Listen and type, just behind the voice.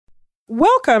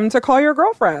Welcome to Call Your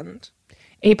Girlfriend,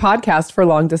 a podcast for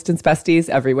long-distance besties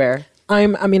everywhere.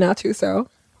 I'm Amina Tuso.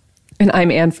 And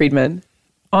I'm Ann Friedman.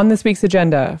 On this week's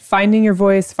agenda, finding your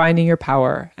voice, finding your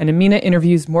power. And Amina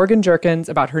interviews Morgan Jerkins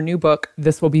about her new book,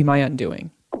 This Will Be My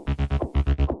Undoing.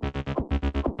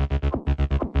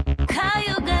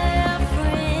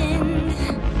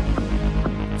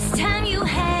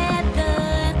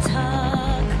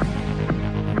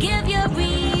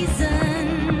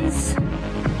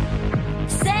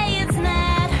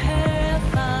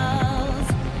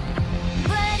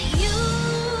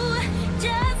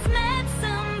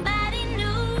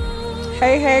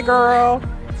 Hey, girl.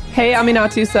 Hey, Amina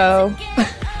Tuso.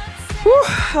 Whew,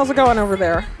 how's it going over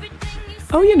there?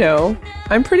 Oh,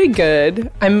 I'm pretty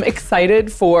good. I'm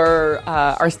excited for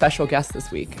our special guest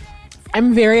this week.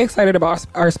 I'm very excited about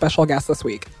our special guest this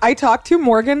week. I talked to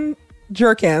Morgan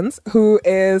Jerkins, who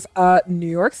is a New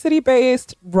York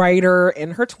City-based writer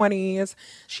in her 20s.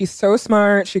 She's so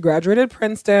smart. She graduated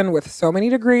Princeton with so many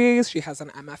degrees. She has an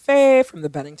MFA from the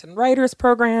Bennington Writers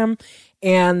Program,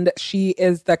 and she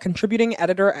is the contributing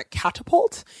editor at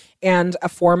Catapult and a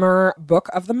former Book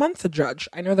of the Month judge.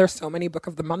 I know there's so many Book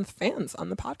of the Month fans on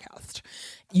the podcast.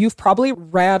 You've probably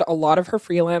read a lot of her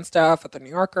freelance stuff at The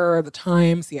New Yorker, The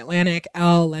Times, The Atlantic,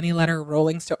 Elle, Lenny Letter,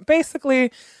 Rolling Stone. Basically,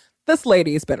 this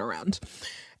lady's been around.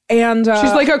 And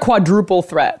she's like a quadruple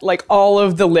threat, like all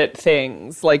of the lit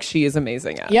things, like she is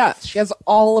amazing at. Yeah, she has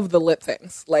all of the lit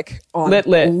things, like on lit.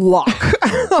 lock.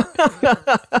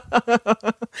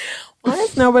 Why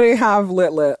does nobody have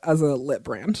lit as a lit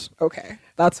brand? Okay,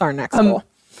 that's our next goal.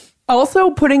 Also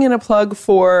putting in a plug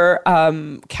for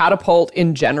Catapult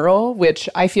in general, which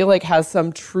I feel like has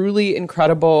some truly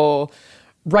incredible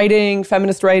writing,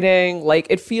 feminist writing. Like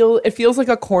it feels like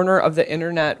a corner of the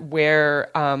internet where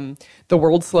the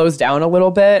world slows down a little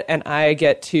bit and I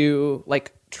get to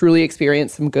like truly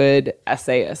experience some good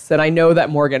essayists. And I know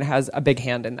that Morgan has a big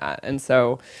hand in that. And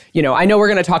so, I know we're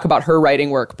going to talk about her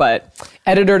writing work, but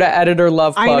editor to editor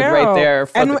love plug right there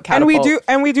for the Catapult.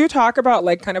 And we do talk about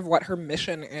like kind of what her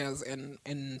mission is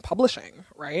in publishing,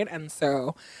 right? And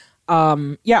so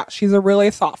she's a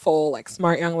really thoughtful, like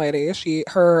smart young lady.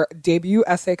 Her debut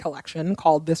essay collection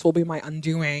called This Will Be My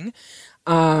Undoing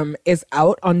is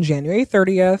out on January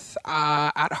 30th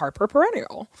at Harper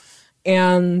Perennial.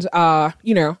 And,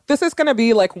 this is going to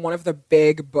be like one of the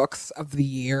big books of the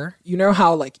year. You know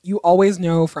how like you always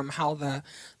know from how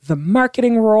the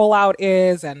marketing rollout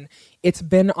is, and it's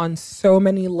been on so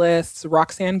many lists.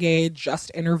 Roxane Gay just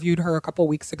interviewed her a couple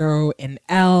weeks ago in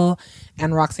Elle,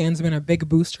 and Roxane's been a big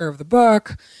booster of the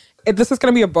book. This is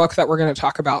going to be a book that we're going to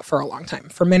talk about for a long time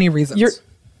for many reasons.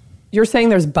 You're saying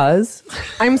there's buzz?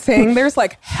 I'm saying there's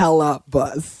like hella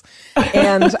buzz.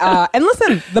 And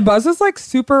listen, the buzz is like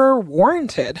super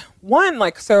warranted. One,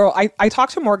 like, so I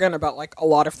talked to Morgan about like a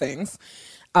lot of things,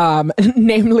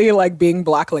 namely like being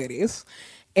Black ladies.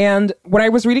 And when I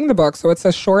was reading the book, so it's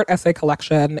a short essay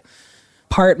collection,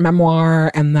 part memoir,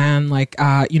 and then like,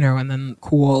 and then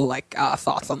cool like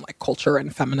thoughts on like culture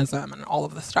and feminism and all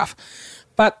of this stuff.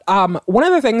 But one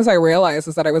of the things I realized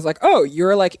is that I was like, oh,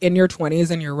 you're like in your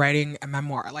 20s and you're writing a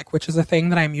memoir, like, which is a thing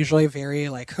that I'm usually very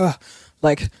like,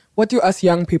 what do us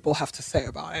young people have to say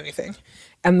about anything?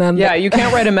 And then you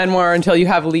can't write a memoir until you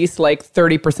have at least like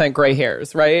 30% gray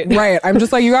hairs, right? Right. I'm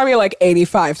just like, you gotta be like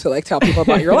 85 to like tell people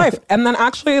about your life. And then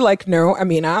actually like, no,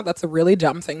 Amina, that's a really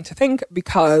dumb thing to think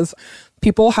because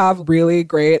people have really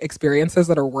great experiences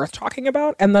that are worth talking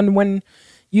about. And then when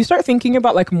you start thinking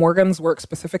about like Morgan's work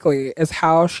specifically is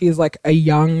how she's like a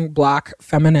young Black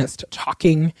feminist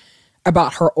talking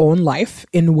about her own life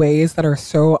in ways that are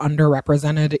so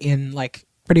underrepresented in like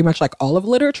pretty much like all of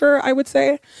literature, I would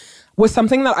say, was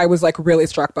something that I was like really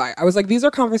struck by. I was like, these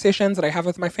are conversations that I have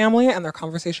with my family and they're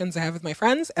conversations I have with my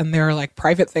friends and they're like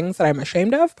private things that I'm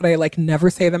ashamed of, but I like never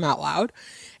say them out loud.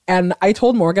 And I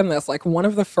told Morgan this, like one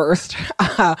of the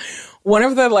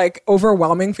like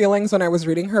overwhelming feelings when I was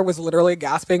reading her was literally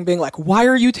gasping, being like, why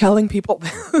are you telling people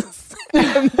this?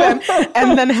 and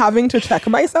then having to check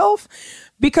myself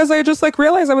because I just like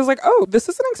realized I was like, oh, this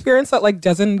is an experience that like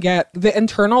doesn't get the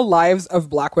internal lives of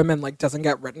Black women, like doesn't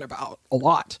get written about a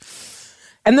lot.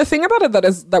 And the thing about it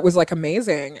that was like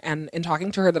amazing, and in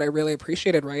talking to her that I really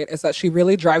appreciated, right, is that she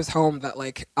really drives home that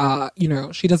like,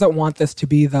 she doesn't want this to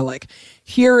be the like,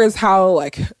 here is how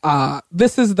like,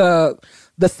 this is the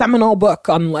seminal book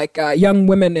on like young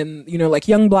women in, like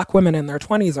young Black women in their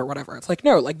 20s or whatever. It's like,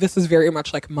 no, like this is very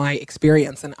much like my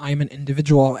experience and I'm an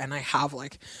individual and I have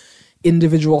like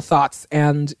individual thoughts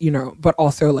and, but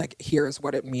also like, here's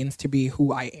what it means to be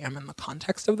who I am in the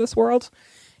context of this world.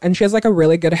 And she has like a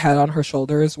really good head on her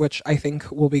shoulders, which I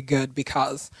think will be good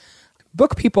because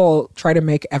book people try to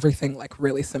make everything like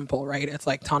really simple, right? It's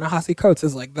like Ta-Nehisi Coates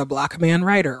is like the Black man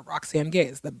writer, Roxane Gay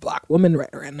is the Black woman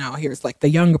writer, and now here's like the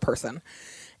young person.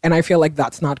 And I feel like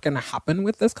that's not going to happen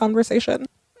with this conversation.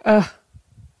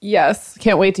 Yes.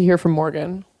 Can't wait to hear from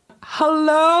Morgan.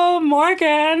 Hello,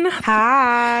 Morgan.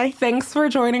 Hi. Thanks for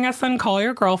joining us on Call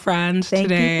Your Girlfriend today.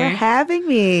 Thank you for having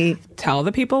me. Tell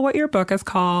the people what your book is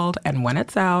called and when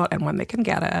it's out and when they can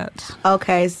get it.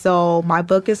 Okay, so my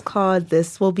book is called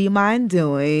This Will Be My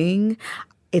Undoing.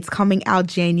 It's coming out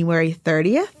January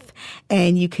 30th.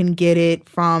 And you can get it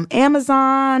from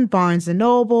Amazon, Barnes &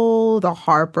 Noble, the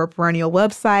Harper Perennial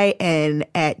website, and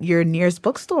at your nearest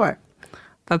bookstore.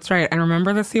 That's right. And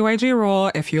remember the CYG rule.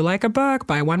 If you like a book,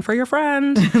 buy one for your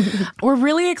friend. We're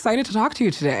really excited to talk to you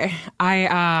today.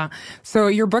 So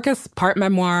your book is part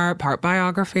memoir, part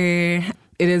biography.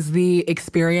 It is the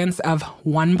experience of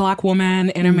one Black woman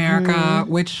in America,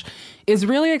 which is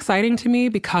really exciting to me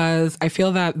because I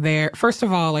feel that first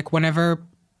of all, like whenever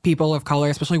people of color,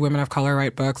 especially women of color,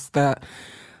 write books,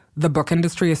 the book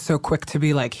industry is so quick to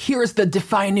be like, here's the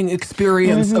defining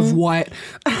experience of what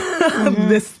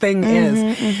this thing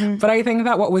is. But I think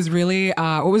that what was really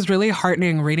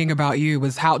heartening reading about you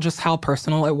was how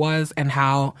personal it was and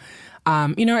how,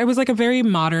 it was like a very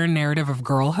modern narrative of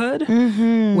girlhood,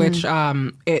 which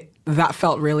that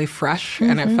felt really fresh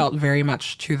and it felt very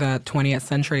much to the 20th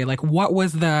century. Like,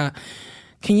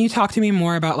 can you talk to me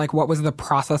more about like what was the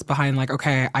process behind like,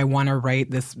 okay, I want to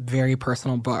write this very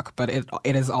personal book, but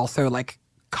it is also like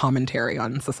commentary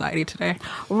on society today?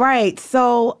 Right.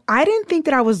 So I didn't think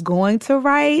that I was going to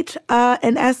write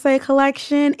an essay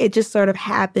collection. It just sort of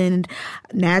happened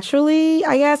naturally,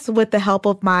 I guess, with the help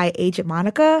of my agent,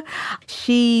 Monica.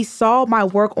 She saw my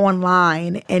work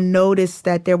online and noticed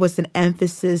that there was an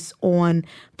emphasis on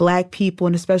Black people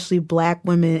and especially Black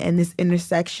women and this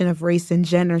intersection of race and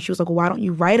gender. And she was like, well, why don't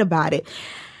you write about it?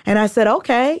 And I said,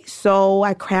 okay. So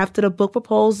I crafted a book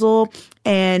proposal.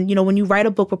 And, when you write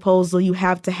a book proposal, you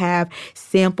have to have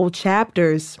sample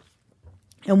chapters.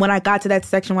 And when I got to that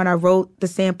section, when I wrote the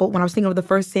sample, when I was thinking of the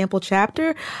first sample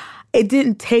chapter, it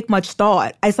didn't take much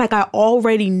thought. It's like I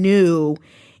already knew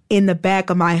in the back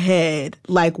of my head,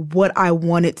 like what I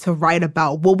wanted to write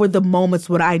about. What were the moments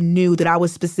when I knew that I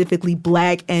was specifically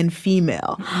Black and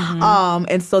female?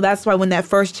 And so that's why when that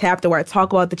first chapter where I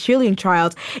talk about the cheerleading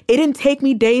tryouts, it didn't take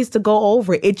me days to go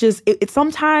over it. It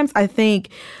sometimes I think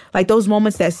like those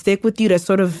moments that stick with you that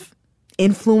sort of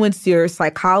influence your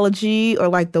psychology or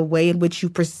like the way in which you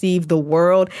perceive the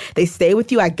world, they stay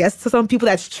with you. I guess to some people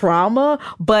that's trauma,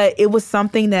 but it was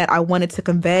something that I wanted to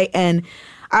convey. And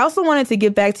I also wanted to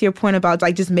get back to your point about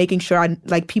like just making sure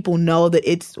people know that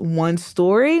it's one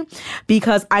story,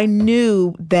 because I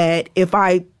knew that if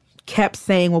I kept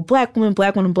saying, well, Black women,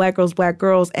 Black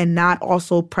girls, and not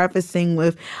also prefacing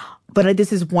with, but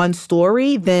this is one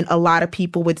story, then a lot of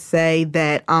people would say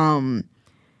that,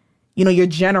 you're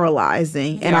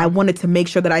generalizing. And I wanted to make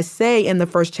sure that I say in the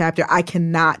first chapter, I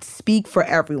cannot speak for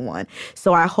everyone.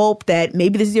 So I hope that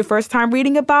maybe this is your first time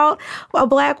reading about a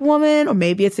Black woman, or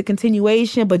maybe it's a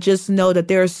continuation, but just know that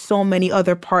there are so many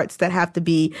other parts that have to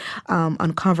be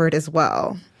uncovered as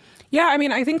well. Yeah, I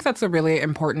mean, I think that's a really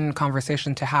important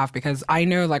conversation to have, because I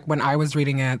know, like, when I was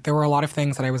reading it, there were a lot of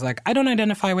things that I was like, I don't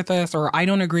identify with this, or I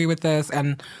don't agree with this,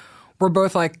 and we're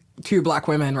both like two Black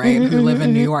women, right, who live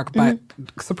in New York, but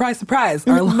surprise, surprise,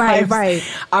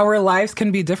 our lives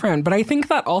can be different. But I think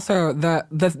that also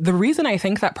the reason I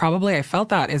think that probably I felt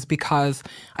that is because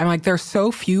I'm like, there's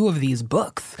so few of these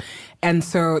books. And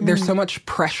so there's so much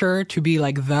pressure to be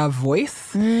like the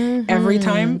voice every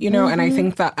time, and I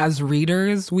think that as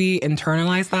readers, we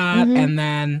internalize that. And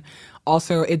then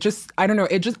also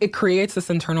it creates this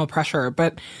internal pressure.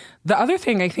 But the other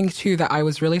thing I think too that I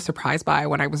was really surprised by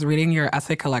when I was reading your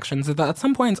essay collections is that at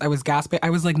some points I was gasping.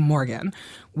 I was like, Morgan,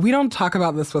 we don't talk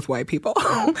about this with white people.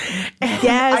 Yes.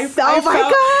 I my felt,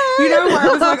 God. Where I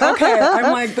was like, okay,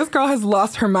 I'm like, this girl has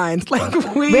lost her mind. Like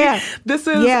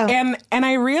and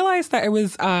I realized that it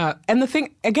was, and the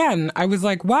thing, again, I was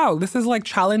like, wow, this is like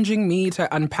challenging me to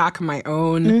unpack my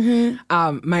own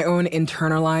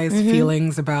internalized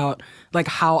feelings about like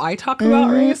how I talk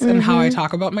about race and how I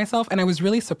talk about myself. And I was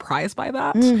really surprised by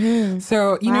that.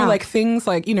 So, like things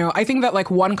like, I think that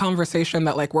like one conversation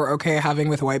that like we're okay having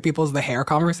with white people is the hair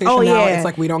conversation now. It's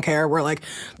like, we don't care. We're like,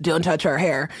 don't touch our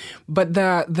hair. But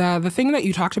the thing that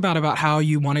you talked about how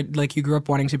you wanted, like you grew up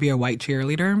wanting to be a white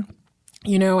cheerleader,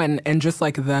 and just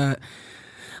like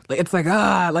it's like,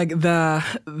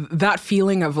 that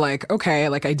feeling of like, okay,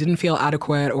 like I didn't feel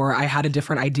adequate or I had a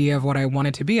different idea of what I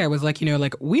wanted to be. I was like,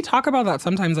 like we talk about that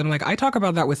sometimes. And like, I talk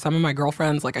about that with some of my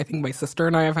girlfriends. Like I think my sister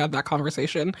and I have had that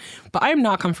conversation, but I am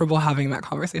not comfortable having that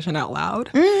conversation out loud.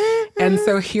 And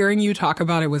so hearing you talk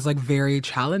about it was like very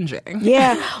challenging.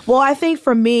 Yeah. Well, I think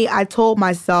for me, I told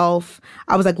myself,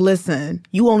 I was like, listen,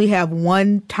 you only have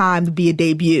one time to be a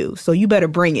debut, so you better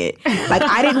bring it. Like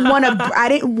I didn't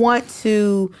want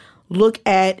to look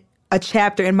at a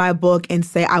chapter in my book and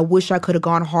say, I wish I could have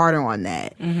gone harder on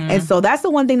that. And so that's the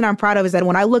one thing that I'm proud of, is that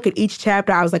when I look at each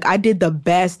chapter, I was like, I did the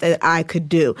best that I could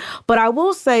do. But I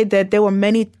will say that there were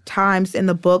many times in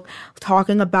the book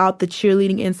talking about the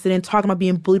cheerleading incident, talking about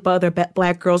being bullied by other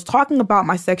Black girls, talking about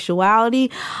my sexuality.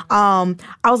 I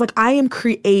was like, I am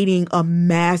creating a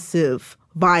massive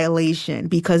violation,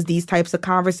 because these types of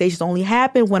conversations only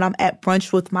happen when I'm at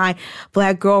brunch with my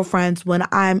Black girlfriends, when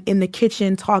I'm in the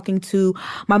kitchen talking to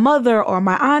my mother or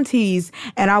my aunties.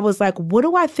 And I was like, what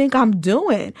do I think I'm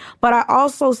doing? But I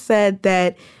also said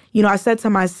that, I said to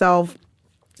myself,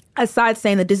 aside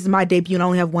saying that this is my debut and I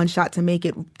only have one shot to make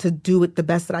it, to do it the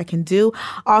best that I can do,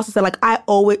 I also said, like, I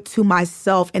owe it to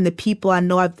myself and the people I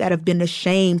know that have been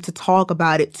ashamed to talk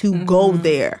about it to go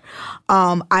there.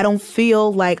 I don't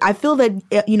feel like, I feel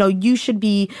that, you should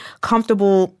be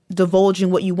comfortable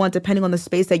divulging what you want depending on the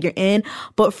space that you're in.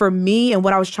 But for me, and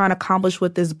what I was trying to accomplish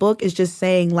with this book, is just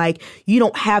saying, like, you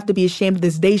don't have to be ashamed of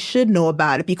this. They should know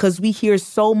about it, because we hear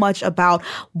so much about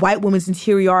white women's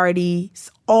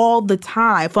interiorities all the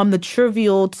time, from the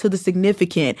trivial to the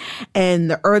significant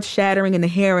and the earth-shattering and the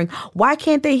harrowing. Why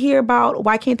can't they hear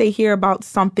about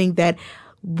something that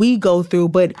we go through,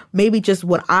 but maybe just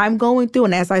what I'm going through?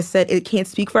 And as I said, it can't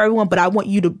speak for everyone, but I want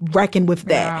you to reckon with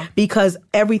that, because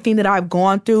everything that I've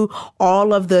gone through,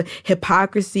 all of the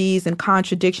hypocrisies and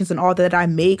contradictions and all that I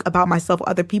make about myself or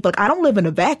other people, like, I don't live in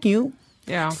a vacuum.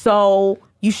 Yeah. So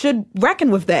you should reckon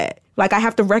with that. Like, I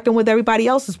have to reckon with everybody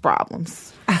else's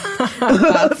problems.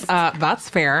 That's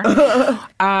fair.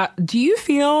 Do you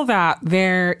feel that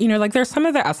there's some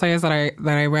of the essays that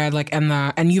I read, like,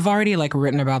 and you've already like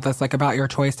written about this, like about your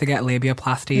choice to get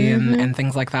labiaplasty and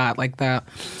things like that, like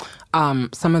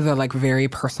some of the like very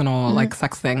personal like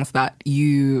sex things that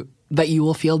you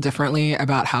will feel differently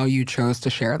about how you chose to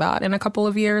share that in a couple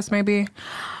of years, maybe?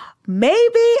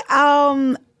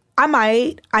 I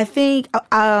might. I think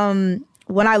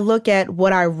when I look at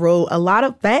what I wrote, a lot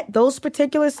of those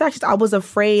particular sections, I was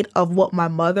afraid of what my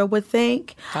mother would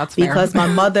think. That's fair. Because my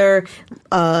mother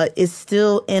is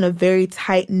still in a very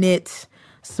tight-knit,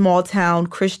 small-town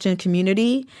Christian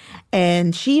community.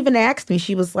 And she even asked me,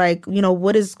 she was like,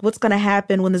 what's going to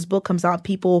happen when this book comes out?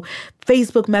 People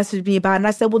Facebook messaged me about it. And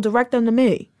I said, well, direct them to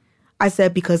me. I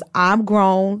said, because I'm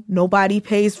grown, nobody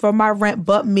pays for my rent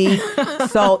but me.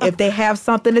 So if they have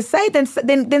something to say,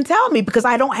 then tell me, because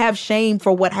I don't have shame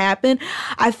for what happened.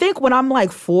 I think when I'm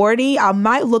like 40, I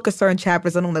might look at certain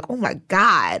chapters and I'm like, oh my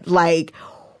God, like,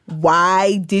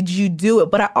 why did you do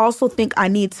it? But I also think I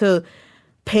need to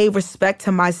pay respect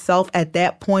to myself at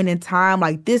that point in time.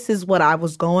 Like, this is what I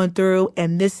was going through,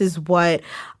 and this is what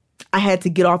I had to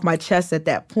get off my chest at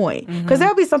that point. Because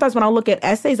there'll be sometimes when I look at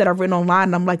essays that I've written online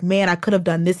and I'm like, man, I could have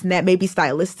done this and that, maybe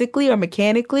stylistically or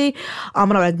mechanically.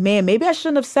 And I'm like, man, maybe I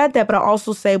shouldn't have said that. But I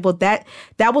also say, well, that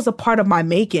was a part of my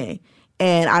making.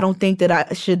 And I don't think that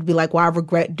I should be like, well, I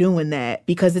regret doing that,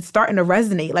 because it's starting to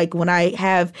resonate. Like, when I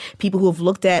have people who have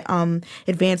looked at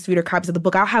advanced reader copies of the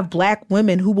book, I'll have Black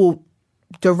women who will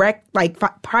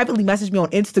privately message me on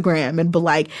Instagram and be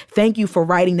like, thank you for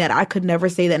writing that. I could never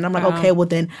say that. And I'm like, okay, well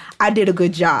then I did a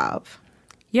good job.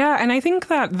 Yeah, and I think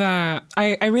that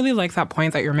I really like that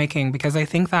point that you're making, because I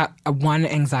think that one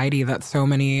anxiety that so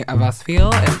many of us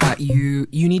feel is that you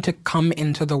need to come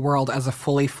into the world as a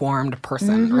fully formed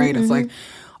person, right? It's like,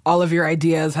 all of your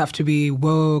ideas have to be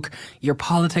woke, your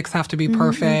politics have to be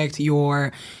perfect,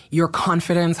 your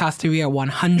confidence has to be at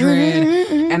 100,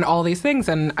 and all these things.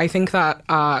 And I think that,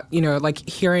 like,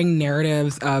 hearing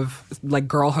narratives of like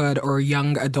girlhood or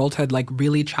young adulthood like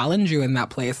really challenge you in that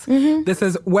place. This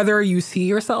is whether you see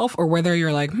yourself or whether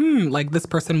you're like, like this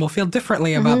person will feel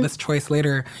differently about this choice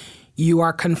later. You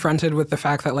are confronted with the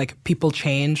fact that like people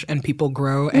change and people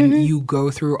grow and you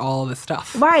go through all of this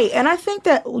stuff. Right. And I think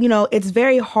that, it's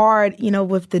very hard,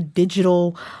 with the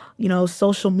digital,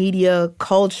 social media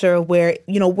culture where,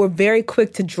 we're very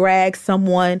quick to drag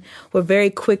someone. We're very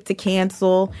quick to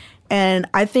cancel. And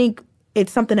I think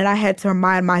it's something that I had to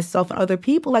remind myself and other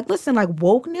people, like, listen, like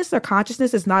wokeness or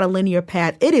consciousness is not a linear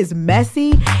path. It is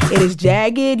messy. It is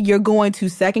jagged. You're going to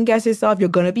second guess yourself. You're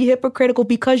going to be hypocritical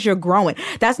because you're growing.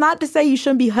 That's not to say you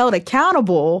shouldn't be held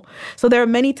accountable. So there are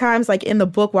many times like in the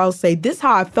book where I'll say, this is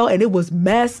how I felt and it was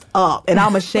messed up and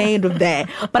I'm ashamed of that.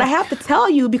 But I have to tell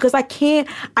you because I can't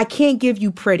give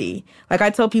you pretty. Like I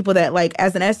tell people that like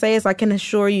as an essayist, I can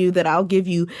assure you that I'll give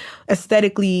you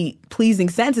aesthetically pleasing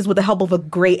sentences with the help of a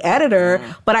great editor,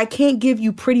 but I can't give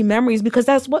you pretty memories because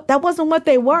that wasn't what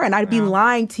they were. And I'd be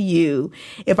lying to you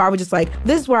if I were just like,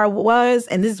 this is where I was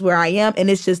and this is where I am. And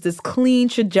it's just this clean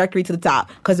trajectory to the top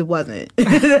because it wasn't.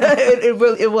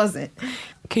 it wasn't.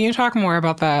 Can you talk more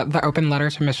about the open letter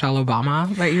to Michelle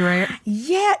Obama that you write?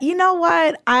 Yeah, you know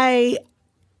what?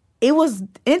 It was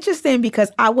interesting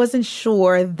because I wasn't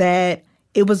sure that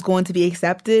it was going to be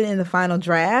accepted in the final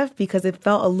draft because it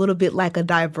felt a little bit like a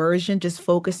diversion, just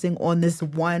focusing on this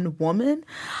one woman.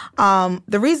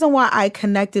 The reason why I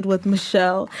connected with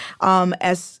Michelle,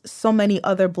 as so many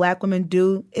other Black women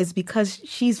do, is because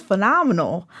she's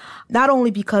phenomenal. Not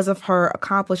only because of her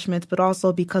accomplishments, but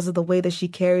also because of the way that she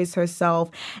carries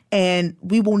herself. And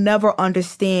we will never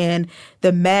understand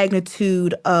the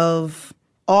magnitude of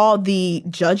all the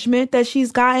judgment that she's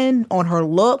gotten on her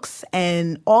looks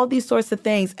and all these sorts of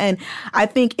things. And I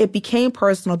think it became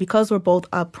personal because we're both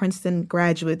Princeton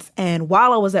graduates. And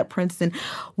while I was at Princeton,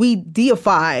 we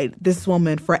deified this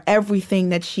woman for everything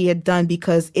that she had done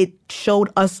because it showed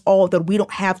us all that we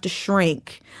don't have to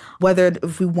shrink, whether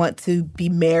if we want to be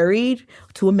married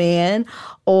to a man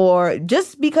or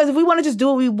just because if we want to just do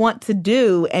what we want to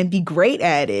do and be great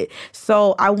at it.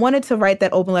 So I wanted to write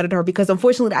that open letter to her because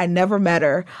unfortunately I never met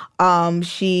her.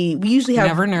 We usually have...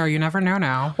 You never know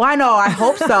now. Well, I know, I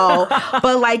hope so.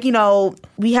 But like, you know,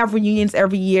 we have reunions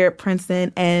every year at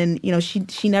Princeton and, you know,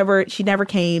 she never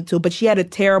came to it, but she had a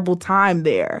terrible time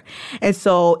there. And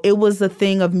so it was a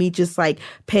thing of me just like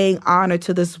paying honor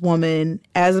to this woman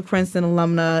as a Princeton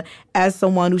alumna, as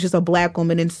someone who's just a Black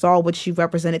woman and saw what she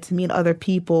represented to me and other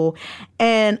people.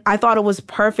 And I thought it was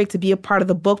perfect to be a part of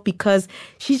the book because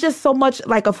she's just so much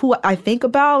like of who I think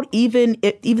about, even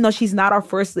though she's not our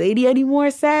first lady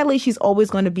anymore, sadly, she's always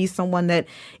going to be someone that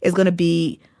is going to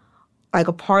be like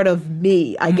a part of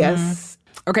me, I guess.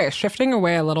 Okay, shifting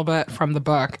away a little bit from the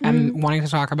book and wanting to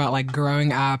talk about like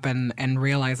growing up and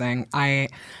realizing I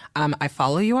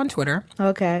follow you on Twitter.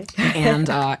 Okay. And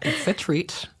it's a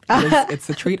treat. It's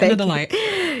a treat and a delight.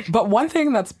 But one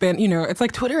thing that's been, you know, it's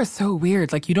like Twitter is so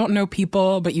weird. Like you don't know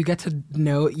people, but you get to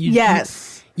know.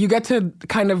 You get to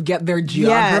kind of get their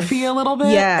geography a little bit,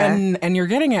 and you're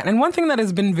getting it. And one thing that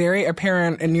has been very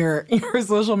apparent in your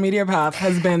social media path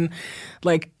has been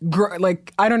like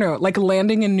I don't know, like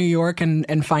landing in New York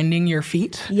and finding your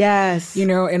feet. Yes. You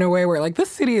know, in a way where like this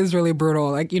city is really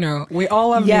brutal. Like, you know, we all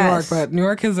love New York, but New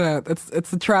York is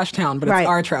it's a trash town, but it's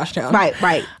our trash town.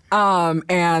 Right.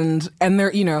 And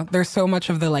there, you know, there's so much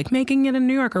of the like making it in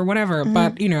New York or whatever.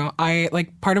 But, you know, I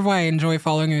like part of why I enjoy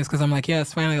following you is because I'm like,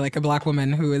 yes, finally like a Black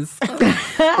woman who is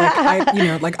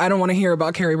like, I don't want to hear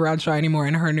about Carrie Bradshaw anymore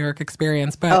and her New York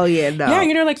experience. But yeah,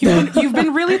 you know, like you've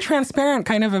been really transparent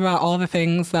kind of about all the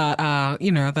things that,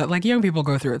 you know, that like young people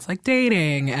go through. It's like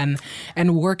dating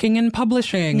and working in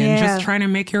publishing and just trying to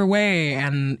make your way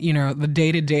and, you know, the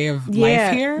day-to-day of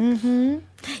life here. Mm-hmm.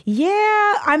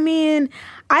 Yeah, I mean,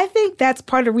 I think that's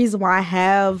part of the reason why I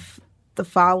have the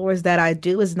followers that I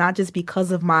do is not just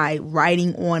because of my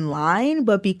writing online,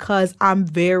 but because I'm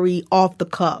very off the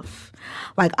cuff.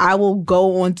 Like I will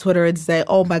go on Twitter and say,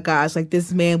 oh my gosh, like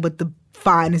this man with the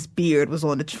finest beard was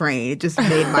on the train. It just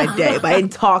made my day. But I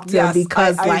didn't talk to him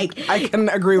because I can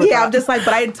agree with that. Yeah, I'm just like,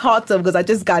 but I didn't talk to him because I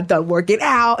just got done working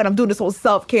out and I'm doing this whole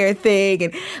self-care thing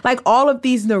and like all of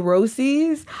these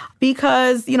neuroses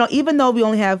because, you know, even though we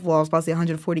only have, well, I was about to say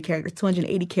 140 characters,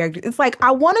 280 characters, it's like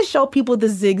I want to show people the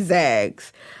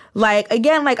zigzags. Like,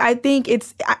 again, like, I think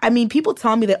I mean, people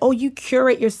tell me that, oh, you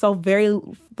curate yourself very,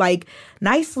 like,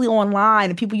 nicely online,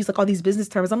 and people use, like, all these business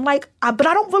terms. I'm like, but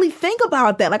I don't really think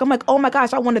about that. Like, I'm like, oh, my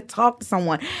gosh, I want to talk to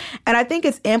someone. And I think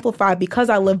it's amplified because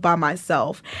I live by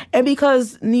myself and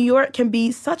because New York can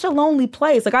be such a lonely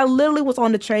place. Like, I literally was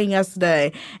on the train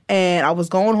yesterday, and I was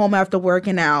going home after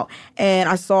working out, and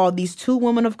I saw these two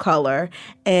women of color,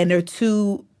 and they're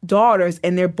two daughters,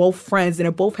 and they're both friends, and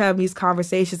they're both having these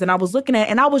conversations, and I was looking at it,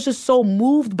 and I was just so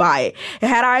moved by it. And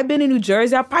had I been in New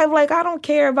Jersey, I'd probably be like, I don't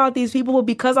care about these people, but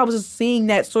because I was just seeing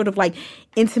that sort of like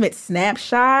intimate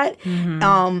snapshot,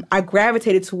 I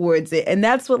gravitated towards it. And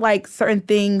that's what like certain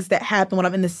things that happen when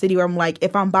I'm in the city, where I'm like,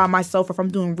 if I'm by myself or if I'm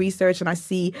doing research and I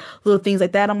see little things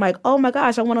like that, I'm like, oh my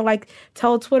gosh, I want to like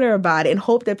tell Twitter about it and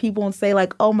hope that people won't say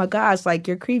like, oh my gosh, like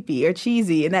you're creepy or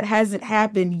cheesy. And that hasn't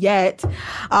happened yet.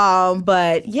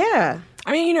 But yeah.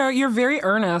 I mean, you're very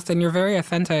earnest and you're very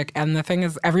authentic. And the thing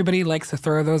is, everybody likes to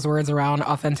throw those words around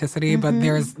authenticity, but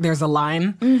there's a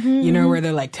line, where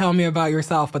they're like, tell me about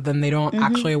yourself, but then they don't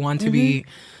actually want to be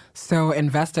so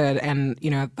invested. And,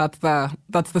 that's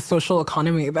the social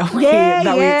economy that we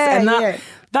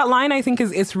that line, I think,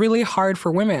 it's really hard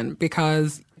for women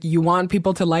because you want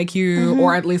people to like you,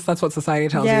 or at least that's what society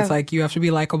tells you. It's like, you have to be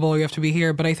likable, you have to be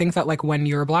here. But I think that like when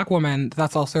you're a Black woman,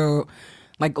 that's also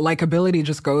like likability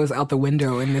just goes out the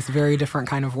window in this very different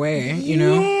kind of way,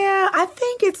 Yeah, I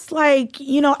think it's like,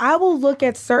 I will look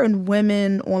at certain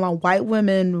women online, white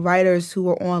women writers who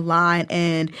are online,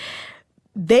 and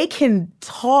they can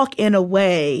talk in a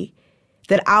way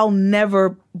that I'll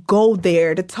never go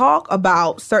there to talk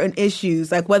about certain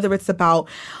issues, like whether it's about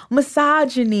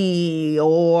misogyny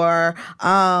or,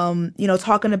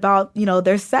 talking about,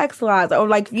 their sex lives or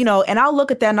like, and I'll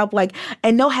look at that and I'm like,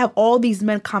 and they'll have all these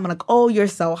men comment like, oh, you're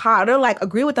so hot. They're like,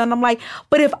 agree with that. And I'm like,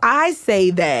 but if I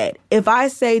say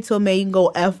to a man, you can go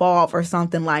F off or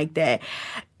something like that,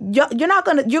 you're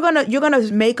gonna either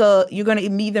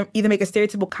make a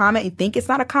stereotypical comment and think it's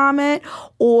not a comment,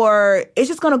 or it's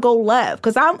just gonna go left.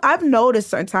 Because I've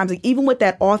noticed certain times, like even with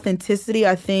that authenticity,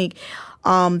 I think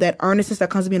that earnestness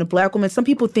that comes to being a Black woman, some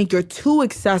people think you're too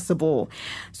accessible.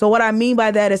 So what I mean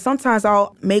by that is sometimes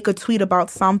I'll make a tweet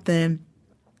about something,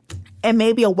 and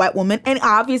maybe a white woman, and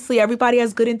obviously everybody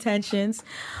has good intentions,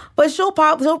 but she'll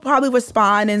probably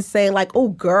respond and say like, oh,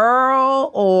 girl,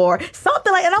 or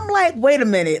something like, and I'm like, wait a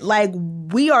minute, like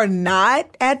we are not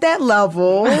at that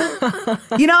level.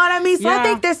 You know what I mean? So I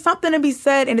think there's something to be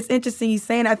said, and it's interesting he's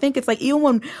saying, I think it's like,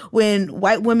 even when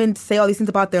white women say all these things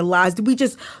about their lives,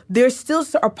 there's still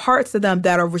are parts of them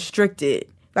that are restricted.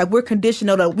 Like we're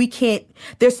conditional that we can't.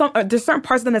 There's certain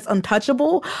parts of them that's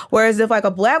untouchable. Whereas if like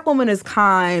a Black woman is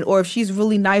kind, or if she's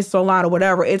really nice or loud or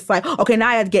whatever, it's like, okay, now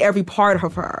I have to get every part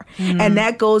of her, and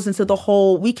that goes into the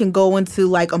whole. We can go into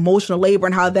like emotional labor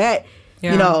and how that.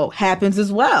 Happens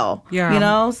as well.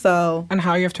 Yeah. So. And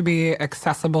how you have to be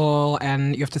accessible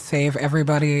and you have to save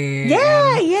everybody.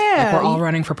 Yeah. Like we're all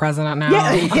running for president now.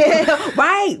 Yeah.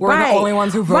 Right. We're the only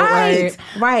ones who vote right.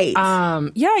 Right.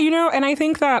 And I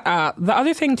think that the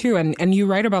other thing too, and you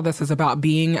write about this, is about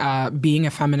being a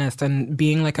feminist, and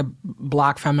being like a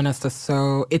Black feminist is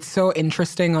it's so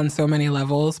interesting on so many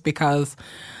levels, because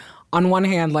on one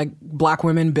hand, like Black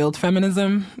women build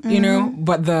feminism,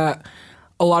 but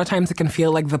a lot of times it can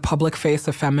feel like the public face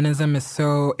of feminism is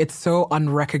so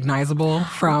unrecognizable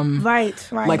from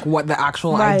like what the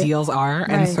actual ideals are.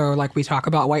 And so like we talk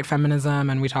about white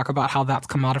feminism and we talk about how that's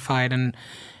commodified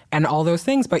and all those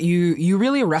things, but you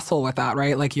really wrestle with that,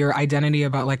 right? Like your identity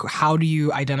about like, how do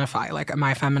you identify? Like, am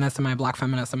I a feminist? Am I a Black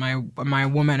feminist? Am I a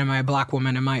woman? Am I a Black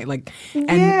woman? Am I like,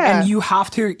 and you have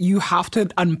to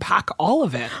unpack all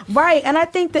of it. Right. And I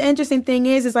think the interesting thing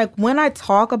is like when I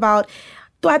talk about,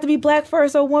 do I have to be Black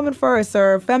first or woman first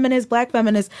or feminist, Black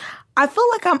feminist? I feel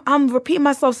like I'm repeating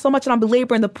myself so much and I'm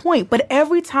belaboring the point. But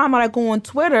every time I go on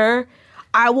Twitter,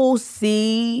 I will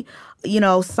see,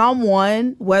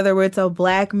 someone, whether it's a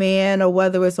Black man or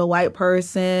whether it's a white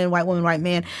person, white woman, white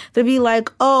man, to be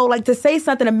like, oh, like to say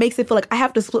something that makes it feel like I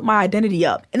have to split my identity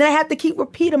up. And then I have to keep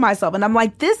repeating myself. And I'm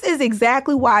like, this is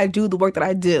exactly why I do the work that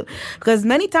I do. Because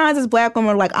many times as Black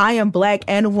women, like I am Black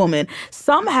and a woman,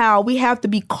 somehow we have to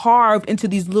be carved into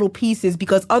these little pieces,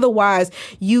 because otherwise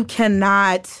you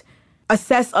cannot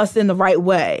assess us in the right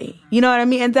way. You know what I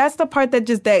mean? And that's the part that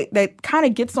just that kind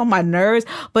of gets on my nerves,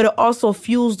 but it also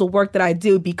fuels the work that I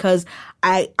do, because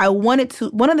I wanted to,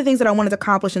 one of the things that I wanted to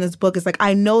accomplish in this book is like,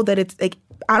 I know that it's like,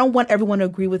 I don't want everyone to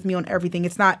agree with me on everything.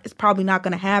 It's probably not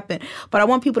going to happen, but I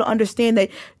want people to understand that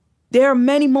there are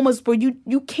many moments where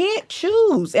you can't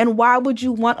choose. And why would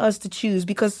you want us to choose?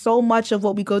 Because so much of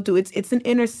what we go through, it's an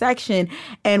intersection,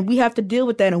 and we have to deal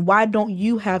with that. And why don't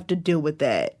you have to deal with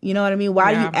that? You know what I mean?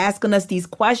 Why are you asking us these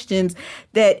questions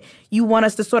that you want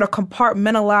us to sort of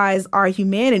compartmentalize our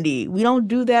humanity? We don't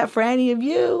do that for any of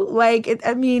you.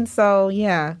 So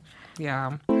yeah.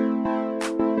 Yeah.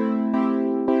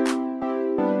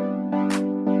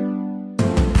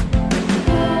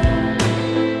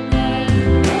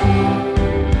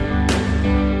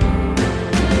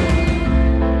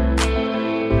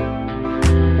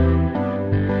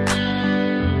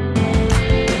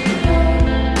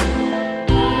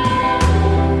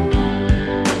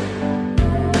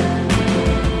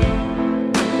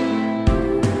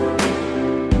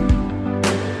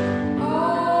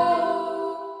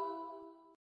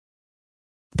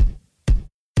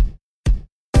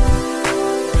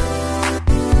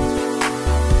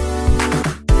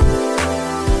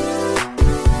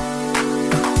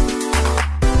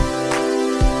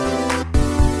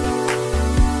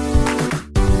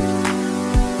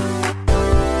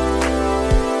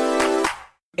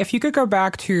 if you could go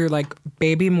back to like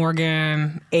baby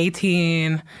Morgan,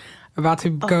 18, about to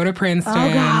go to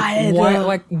Princeton,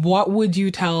 what would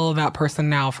you tell that person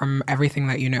now from everything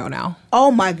that you know now?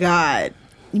 Oh my God.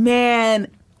 Man,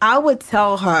 I would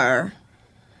tell her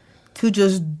to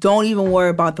just don't even worry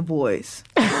about the boys.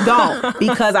 Don't.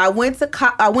 Because I went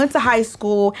to high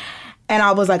school and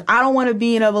I was like, I don't want to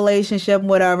be in a relationship,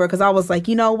 whatever. Because I was like,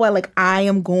 you know what? Like, I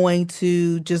am going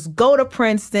to just go to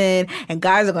Princeton and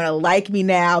guys are going to like me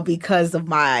now because of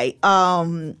my,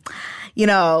 my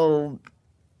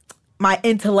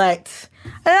intellect.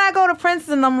 And then I go to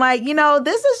Princeton and I'm like,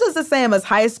 this is just the same as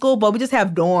high school, but we just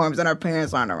have dorms and our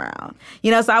parents aren't around.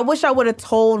 So I wish I would have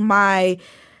told my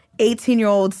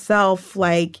 18-year-old self,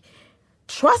 like,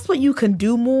 trust what you can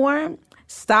do more.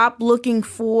 Stop looking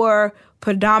for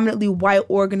predominantly white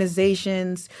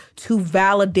organizations to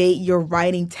validate your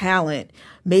writing talent.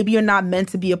 Maybe you're not meant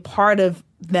to be a part of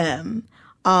them.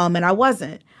 And I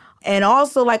wasn't. And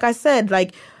also, like I said,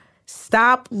 like,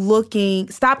 stop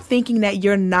thinking that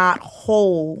you're not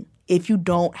whole if you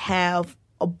don't have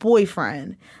a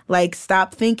boyfriend. Like,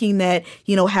 stop thinking that,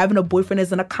 having a boyfriend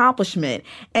is an accomplishment.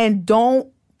 And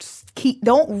don't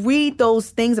read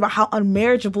those things about how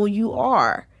unmarriageable you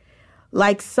are.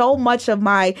 Like, so much of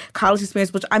my college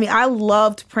experience, which, I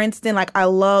loved Princeton. Like,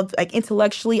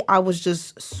 intellectually, I was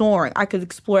just soaring. I could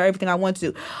explore everything I want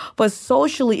to. But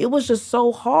socially, it was just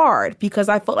so hard because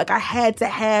I felt like I had to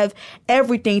have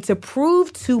everything to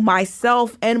prove to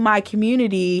myself and my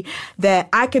community that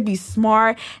I could be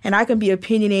smart and I can be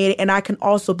opinionated and I can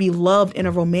also be loved in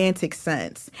a romantic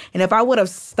sense. And if I would have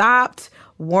stopped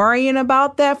worrying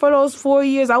about that for those 4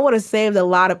 years, I would have saved a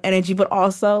lot of energy. But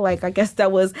also, like, I guess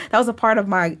that was a part of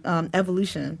my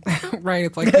evolution. Right.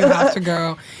 It's like you have to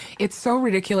go. It's so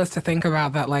ridiculous to think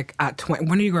about that, like, at 20,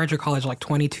 when do you graduate college? Like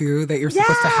 22, that you're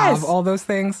supposed to have all those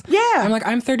things? Yeah. I'm like,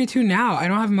 I'm 32 now. I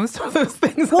don't have most of those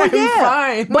things. Well,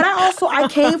 fine. But I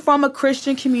came from a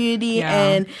Christian community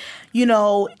and,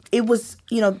 it was,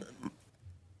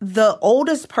 the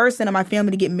oldest person in my family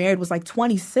to get married was like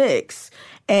 26.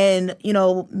 And,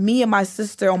 me and my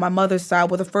sister on my mother's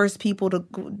side were the first people to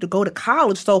go to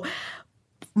college. So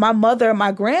my mother and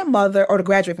my grandmother, or to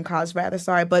graduate from college rather,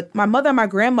 sorry, but my mother and my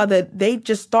grandmother, they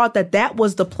just thought that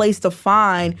was the place to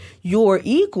find your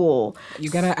equal. You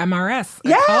get an MRS.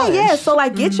 Yeah. So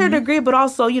like, get your degree, but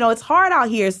also, it's hard out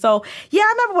here. So yeah,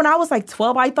 I remember when I was like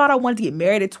 12, I thought I wanted to get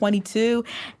married at 22.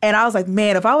 And I was like,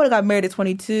 man, if I would have got married at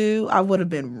 22, I would have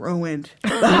been ruined.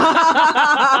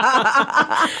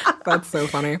 That's so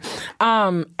funny.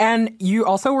 And you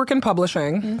also work in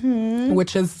publishing,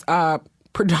 which is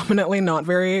predominantly not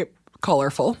very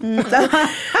colorful.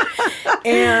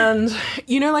 And,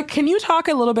 like, can you talk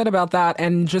a little bit about that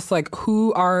and just, like,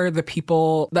 who are the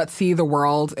people that see the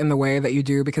world in the way that you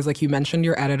do? Because, like, you mentioned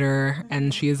your editor,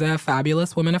 and she is a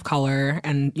fabulous woman of color,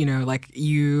 and, like,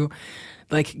 you,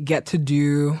 like, get to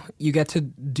do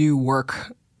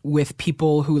work with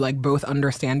people who, like, both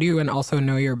understand you and also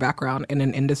know your background in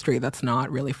an industry that's not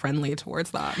really friendly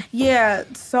towards that. Yeah,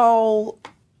 so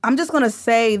I'm just going to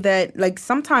say that, like,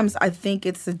 sometimes I think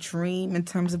it's a dream in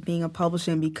terms of being a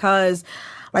publishing because,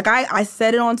 like, I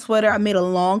said it on Twitter. I made a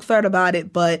long thread about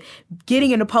it, but getting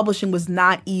into publishing was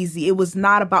not easy. It was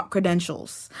not about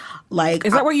credentials. Like,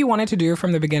 is that what you wanted to do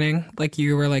from the beginning? Like,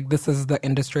 you were like, this is the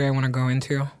industry I want to go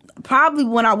into? Probably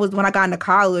when I got into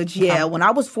college, yeah. When I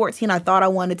was 14, I thought I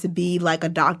wanted to be like a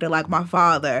doctor like my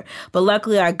father. But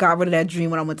luckily, I got rid of that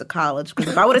dream when I went to college.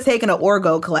 Because if I would have taken an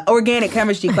organic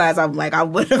chemistry class, I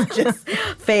would have just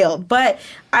failed. But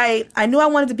I knew I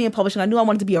wanted to be in publishing. I knew I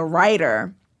wanted to be a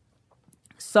writer.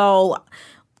 So,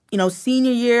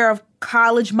 senior year of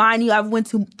college, mind you, I went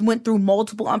through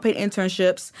multiple unpaid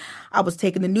internships. I was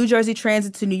taking the New Jersey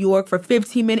Transit to New York for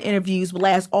 15-minute interviews, would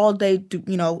last all day,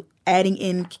 adding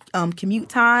in commute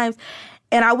times.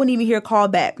 And I wouldn't even hear a call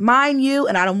back. Mind you,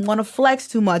 and I don't want to flex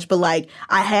too much, but like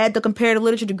I had the comparative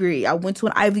literature degree. I went to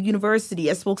an Ivy University.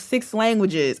 I spoke 6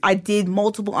 languages. I did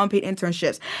multiple unpaid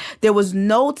internships. There was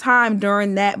no time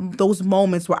during those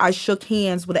moments where I shook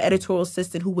hands with an editorial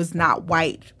assistant who was not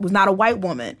white, was not a white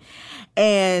woman.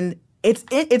 And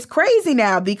it's crazy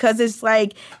now because it's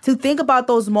like to think about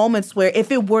those moments where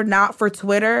if it were not for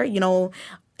Twitter,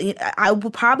 I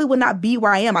probably would not be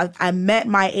where I am. I met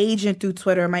my agent through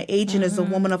Twitter. My agent is a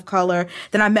woman of color.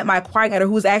 Then I met my acquiring editor,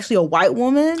 who was actually a white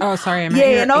woman. Oh, sorry. It's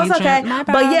okay.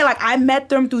 But yeah, like I met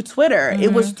them through Twitter.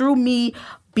 It was through me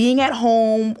being at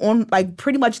home on like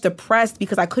pretty much depressed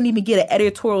because I couldn't even get an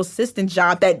editorial assistant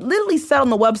job that literally said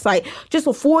on the website, just a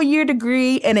 4-year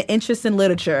degree and an interest in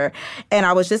literature. And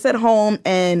I was just at home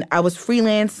and I was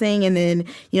freelancing and then,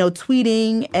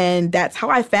 tweeting. And that's how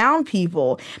I found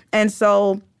people. And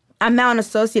so I'm now an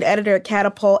associate editor at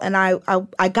Catapult, and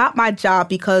I got my job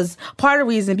because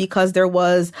there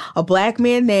was a Black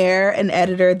man there, an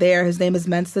editor there. His name is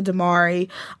Mensa Damari,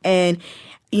 and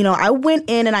I went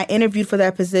in and I interviewed for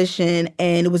that position,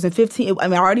 and it was in 15. I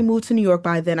already moved to New York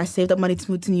by then. I saved up money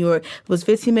to move to New York. It was a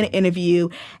 15-minute interview,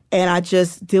 and I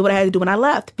just did what I had to do when I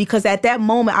left, because at that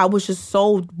moment I was just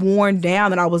so worn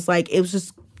down, and I was like, it was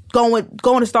just going to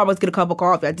Starbucks, get a cup of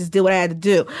coffee. I just did what I had to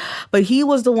do. But he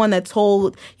was the one that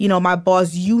told, my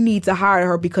boss, you need to hire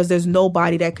her because there's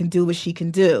nobody that can do what she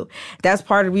can do. That's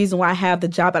part of the reason why I have the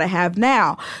job that I have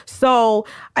now. So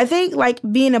I think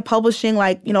being in publishing,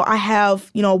 I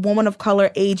have, a woman of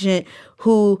color agent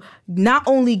who not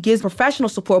only gives professional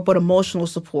support, but emotional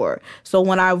support. So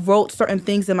when I wrote certain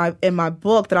things in my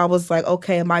book that I was like,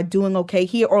 okay, am I doing okay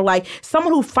here? Or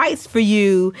someone who fights for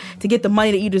you to get the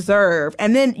money that you deserve.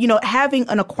 And then, having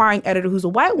an acquiring editor who's a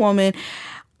white woman,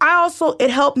 it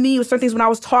helped me with certain things when I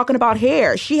was talking about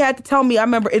hair. She had to tell me,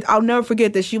 I'll never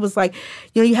forget this. She was like,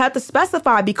 you have to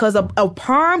specify, because a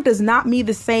perm does not mean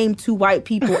the same to white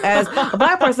people as a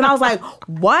Black person. I was like,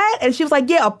 what? And she was like,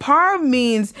 yeah, a perm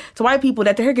means to white people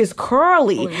that their hair gets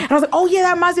curly. And I was like, oh yeah,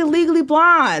 that reminds me of Legally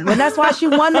Blonde. And that's why she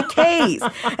won the case.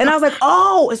 And I was like,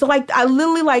 oh. So I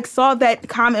literally saw that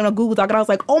comment on a Google Doc, and I was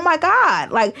like, oh my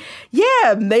God.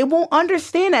 Yeah, they won't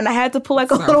understand that. And I had to pull a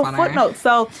little footnote.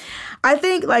 So I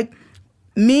think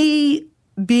me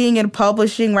being in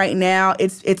publishing right now,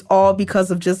 it's all because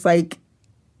of just the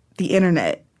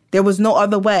internet. There was no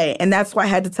other way. And that's why I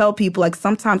had to tell people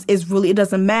sometimes it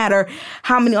doesn't matter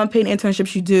how many unpaid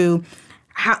internships you do,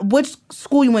 which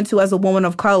school you went to as a woman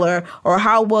of color, or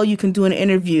how well you can do an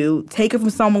interview. Take it from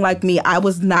someone like me. I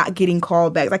was not getting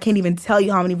callbacks. I can't even tell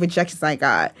you how many rejections I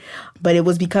got. But it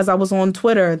was because I was on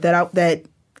Twitter that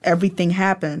everything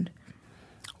happened.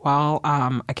 Well,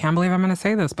 I can't believe I'm going to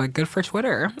say this, but good for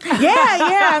Twitter.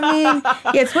 Yeah.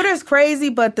 Twitter is crazy,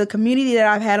 but the community that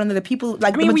I've had under the people,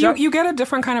 you get a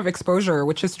different kind of exposure,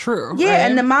 which is true. Yeah, right?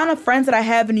 And the amount of friends that I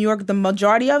have in New York, the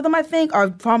majority of them, I think,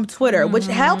 are from Twitter, which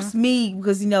helps me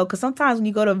because, because sometimes when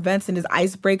you go to events and there's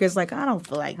icebreakers, I don't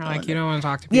feel like you don't want to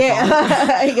talk to people.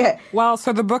 Yeah. Yeah. Well,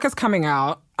 so the book is coming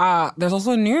out. There's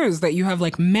also news that you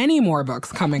have many more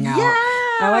books coming out. Yeah.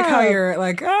 I like how you're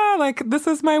this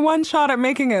is my one shot at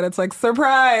making it. It's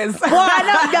surprise. Well,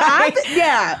 I know.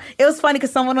 Yeah. It was funny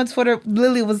because someone on Twitter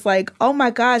literally was like, oh my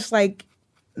gosh,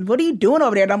 what are you doing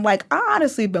over there? And I'm like, I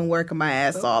honestly been working my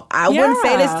ass off. I wouldn't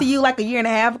say this to you a year and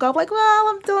a half ago. I'm like, well,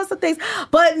 I'm doing some things.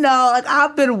 But no,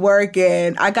 I've been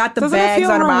working. I got the bags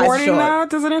under my eyes short.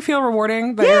 Doesn't it feel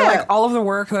rewarding that you're all of the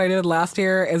work that I did last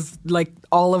year is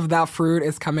all of that fruit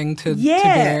is coming to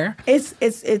bear?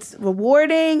 It's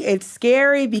rewarding. It's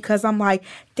scary because I'm like,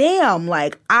 damn,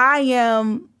 I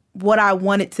am what I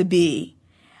want it to be.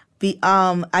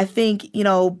 I think,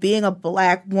 being a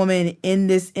Black woman in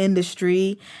this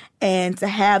industry and to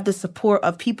have the support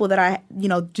of people that I,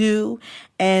 do,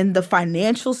 and the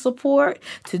financial support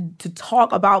to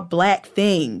talk about Black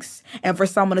things, and for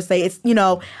someone to say, it's,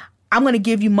 I'm going to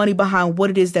give you money behind what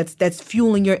it is that's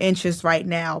fueling your interest right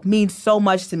now means so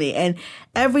much to me. And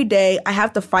every day I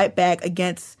have to fight back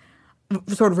against,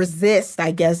 sort of resist, I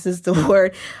guess is the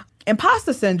word,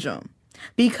 imposter syndrome.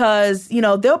 Because,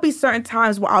 there'll be certain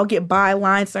times where I'll get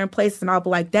bylines certain places and I'll be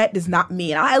like, that is not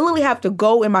me. And I literally have to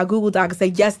go in my Google Doc and say,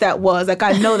 yes, that was.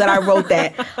 I know that I wrote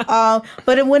that.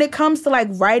 But when it comes to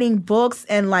writing books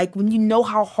and when you know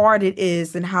how hard it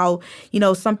is and how,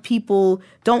 some people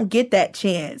don't get that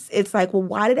chance, it's well,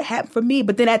 why did it happen for me?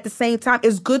 But then at the same time,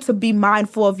 it's good to be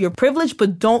mindful of your privilege,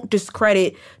 but don't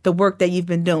discredit the work that you've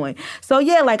been doing. So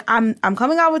yeah, I'm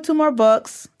coming out with 2 more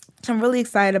books, which I'm really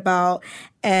excited about.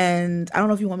 And I don't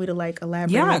know if you want me to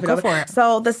elaborate. Yeah, go for it.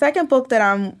 So the second book that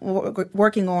I'm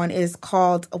working on is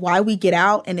called Why We Get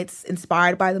Out, and it's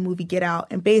inspired by the movie Get Out.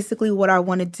 And basically what I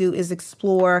want to do is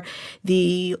explore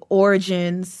the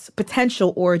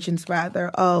potential origins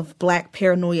of Black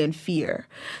paranoia and fear.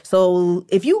 So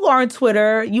if you are on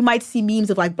Twitter, you might see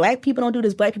memes of Black people don't do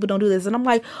this, Black people don't do this. And I'm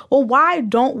like, well, why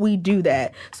don't we do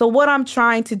that? So what I'm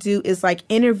trying to do is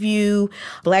interview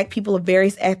Black people of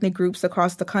various ethnic groups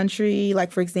across the country,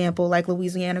 for example,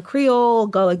 Louisiana Creole,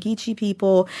 Gullah Geechee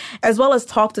people, as well as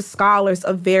talk to scholars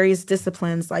of various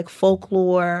disciplines like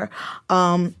folklore,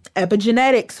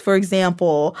 epigenetics, for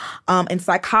example, and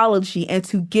psychology, and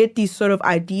to get these sort of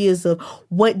ideas of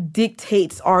what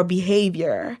dictates our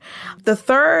behavior. The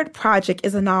third project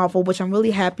is a novel, which I'm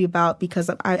really happy about because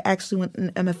I actually went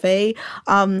an MFA.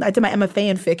 I did my MFA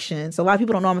in fiction. So a lot of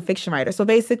people don't know I'm a fiction writer. So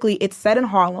basically it's set in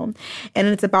Harlem, and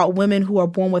it's about women who are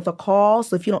born with a call.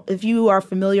 So if you are are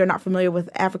familiar or not familiar with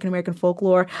African American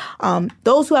folklore,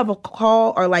 those who have a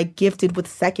call are like gifted with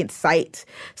second sight.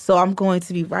 So I'm going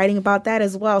to be writing about that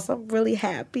as well. So I'm really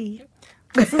happy.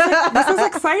 This is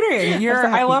exciting.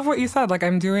 I love what you said. Like,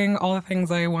 I'm doing all the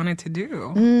things I wanted to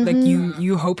do. Like,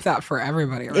 you hope that for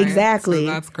everybody, right? Exactly.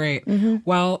 So that's great.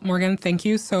 Well, Morgan, thank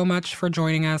you so much for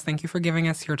joining us. Thank you for giving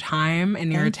us your time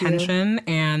and your attention.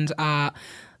 And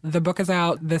the book is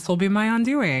out. This will be my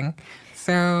undoing.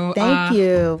 So thank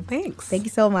you. Thanks. Thank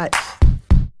you so much.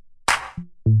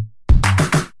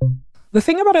 The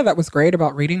thing about it that was great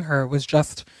about reading her was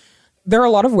just, there are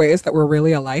a lot of ways that were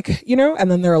really alike, you know,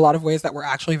 and then there are a lot of ways that were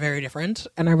actually very different.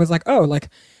 And I was like, oh, like,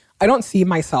 I don't see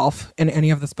myself in any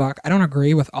of this book. I don't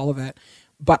agree with all of it.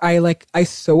 But I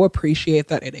so appreciate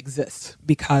that it exists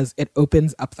because it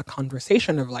opens up the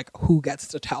conversation of like who gets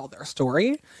to tell their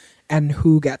story and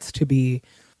who gets to be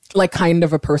like kind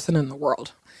of a person in the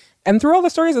world. And through all the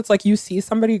stories, it's like you see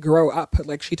somebody grow up.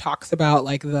 Like she talks about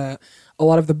like a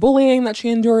lot of the bullying that she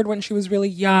endured when she was really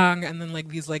young, and then like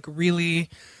these like really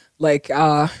like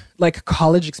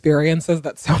college experiences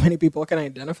that so many people can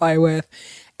identify with.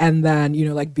 And then, you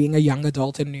know, like being a young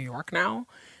adult in New York now.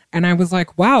 And I was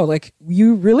like, wow, like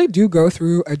you really do go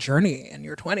through a journey in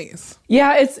your 20s.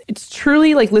 Yeah, it's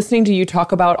truly like listening to you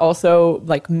talk about also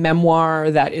like memoir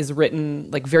that is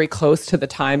written like very close to the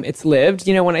time it's lived.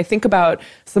 You know, when I think about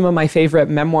some of my favorite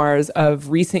memoirs of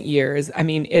recent years, I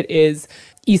mean, it is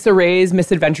Issa Rae's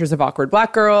Misadventures of Awkward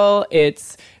Black Girl.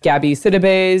 It's Gabby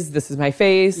Sidibe's This Is My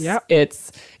Face. Yep.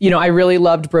 It's, you know, I really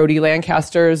loved Brody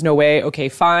Lancaster's No Way, Okay,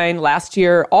 Fine last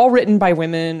year, all written by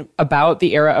women about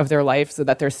the era of their life so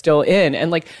that they're still in.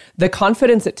 And like the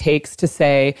confidence it takes to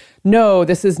say, no,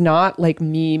 this is not like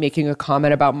me making a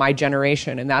comment about my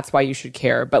generation and that's why you should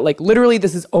care. But like literally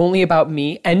this is only about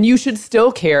me and you should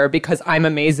still care because I'm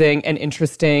amazing and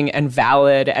interesting and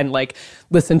valid and like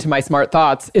listen to my smart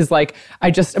thoughts is like,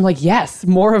 I'm like, yes,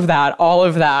 more of that, all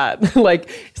of that. Like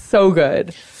so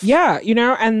good. Yeah, you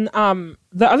know, and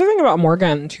the other thing about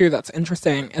Morgan too that's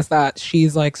interesting is that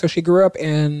she's like, so she grew up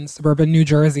in suburban New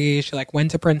Jersey. She like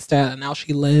went to Princeton and now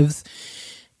she lives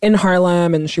in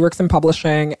Harlem and she works in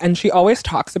publishing, and she always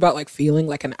talks about like feeling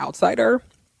like an outsider,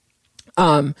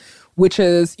 which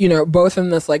is, you know, both in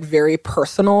this like very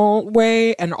personal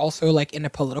way and also like in a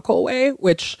political way,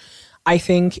 which I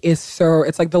think is so,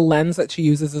 it's like the lens that she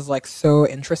uses is like so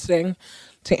interesting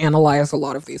to analyze a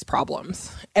lot of these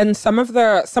problems. And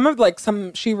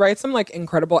she writes some like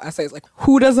incredible essays, like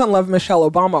who doesn't love Michelle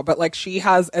Obama, but like she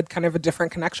has a kind of a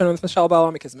different connection with Michelle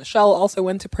Obama because Michelle also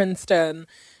went to Princeton.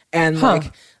 And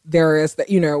like there is that,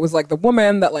 you know, it was like the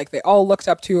woman that like they all looked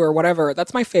up to or whatever.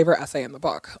 That's my favorite essay in the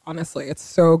book. Honestly, it's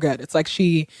so good. It's like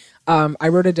she, I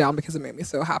wrote it down because it made me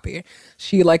so happy.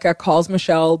 She like calls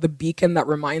Michelle the beacon that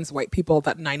reminds white people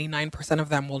that 99% of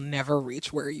them will never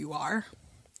reach where you are.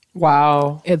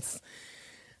 Wow. It's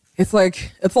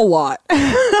like, it's a lot.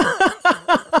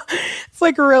 It's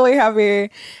like really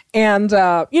heavy. And,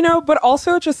 you know, but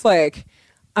also just like,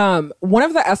 one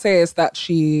of the essays that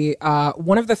the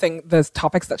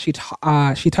topics that she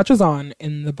touches on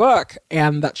in the book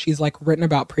and that she's like written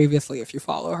about previously, if you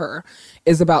follow her,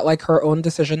 is about like her own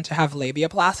decision to have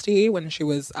labiaplasty when she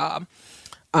was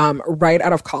right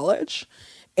out of college.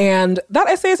 And that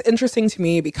essay is interesting to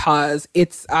me because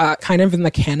it's kind of in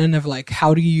the canon of like,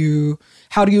 how do you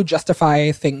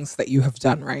justify things that you have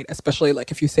done, right? Especially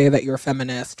like if you say that you're a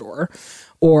feminist or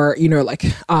you know, like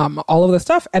all of this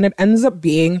stuff. And it ends up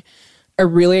being a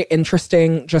really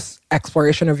interesting just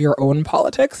exploration of your own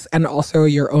politics and also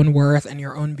your own worth and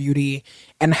your own beauty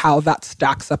and how that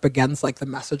stacks up against like the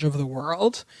message of the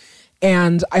world.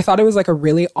 And I thought it was like a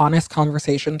really honest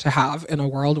conversation to have in a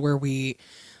world where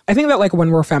I think that like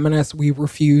when we're feminists, we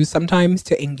refuse sometimes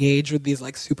to engage with these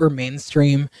like super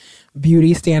mainstream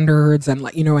beauty standards and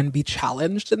like, you know, and be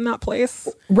challenged in that place.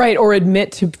 Right. Or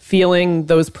admit to feeling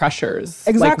those pressures.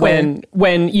 Exactly. Like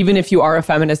when even if you are a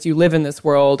feminist, you live in this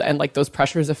world and like those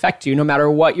pressures affect you no matter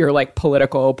what your like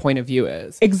political point of view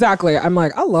is. Exactly. I'm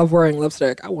like, I love wearing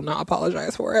lipstick. I will not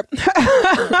apologize for it.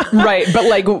 Right.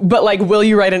 But like, will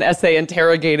you write an essay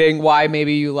interrogating why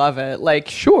maybe you love it? Like,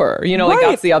 sure. You know, like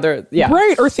that's the other. Yeah.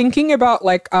 Right. Or thinking about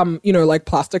like, you know, like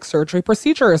plastic surgery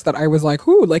procedures that I was like,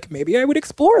 ooh, like maybe I would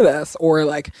explore this. Or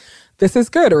like, this is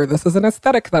good, or this is an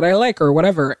aesthetic that I like, or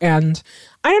whatever. And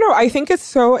I don't know, I think it's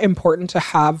so important to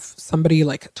have somebody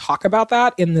like talk about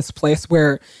that in this place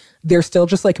where they're still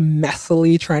just like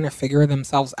messily trying to figure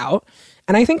themselves out.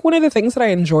 And I think one of the things that I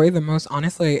enjoy the most,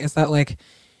 honestly, is that like,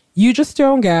 you just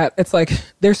don't get, it's like,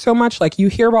 there's so much, like, you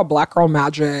hear about Black girl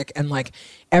magic and like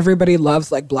everybody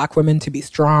loves like Black women to be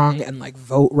strong and like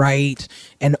vote right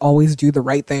and always do the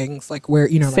right things, like where,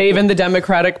 you know, saving the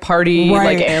Democratic Party,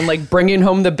 Right. like, and like bringing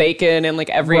home the bacon and like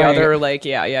every Right. other, like,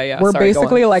 yeah. we're Sorry, go on.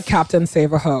 basically like Captain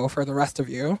Save a Ho for the rest of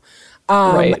you.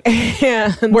 Right.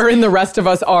 And Wherein the rest of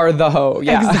us are the hoe.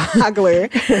 Yeah. exactly.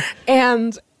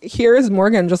 And here's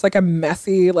Morgan, just like a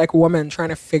messy like woman trying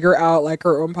to figure out like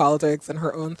her own politics and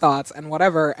her own thoughts and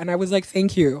whatever. And I was like,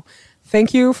 thank you.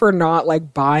 Thank you for not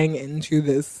like buying into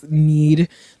this need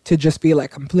to just be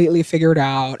like completely figured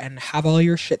out and have all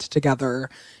your shit together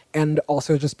and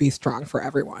also just be strong for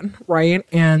everyone. Right.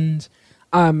 And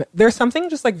there's something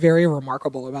just like very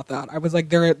remarkable about that. I was like,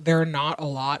 there are not a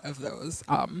lot of those.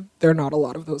 There are not a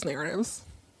lot of those narratives.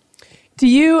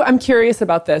 I'm curious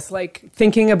about this, like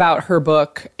thinking about her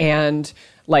book and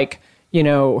like, you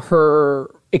know, her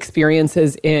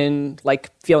experiences in like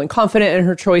feeling confident in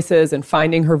her choices and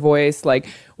finding her voice. Like,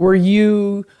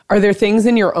 are there things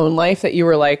in your own life that you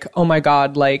were like, oh my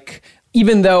God, like,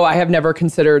 even though I have never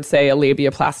considered, say, a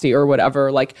labiaplasty or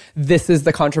whatever, like, this is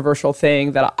the controversial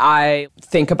thing that I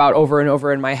think about over and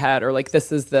over in my head, or like, this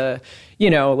is the, you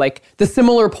know, like the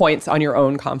similar points on your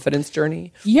own confidence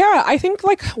journey? Yeah, I think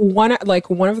like one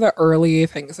of the early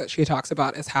things that she talks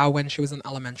about is how when she was in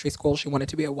elementary school, she wanted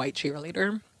to be a white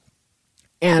cheerleader.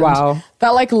 And wow. That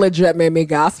like legit made me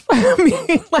gasp. I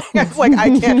mean, like, I was like,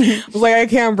 I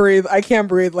can't breathe. I can't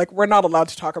breathe. Like, we're not allowed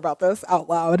to talk about this out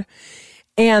loud.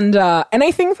 And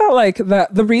I think that like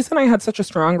the reason I had such a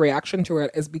strong reaction to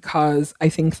it is because I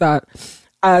think that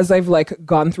as I've like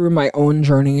gone through my own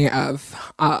journey of,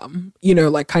 you know,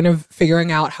 like kind of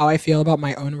figuring out how I feel about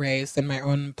my own race and my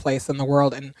own place in the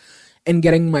world and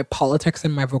getting my politics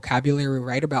and my vocabulary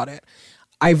right about it,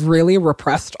 I've really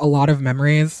repressed a lot of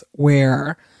memories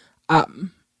where,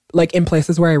 like in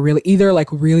places where I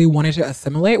really wanted to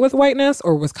assimilate with whiteness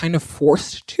or was kind of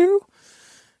forced to,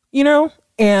 you know?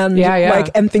 And like,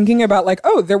 and thinking about like,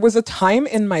 oh, there was a time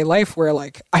in my life where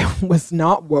like I was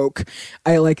not woke.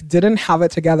 I like didn't have it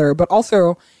together, but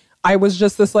also I was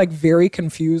just this like very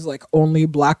confused, like only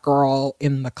Black girl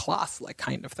in the class, like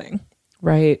kind of thing.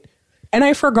 Right. And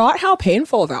I forgot how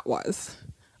painful that was.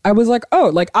 I was like,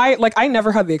 oh, I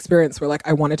never had the experience where like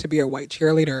I wanted to be a white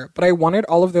cheerleader, but I wanted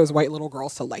all of those white little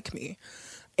girls to like me.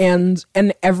 And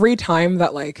every time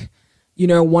that like, you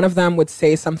know, one of them would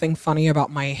say something funny about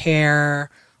my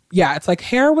hair. Yeah, it's like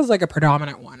hair was like a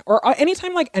predominant one. Or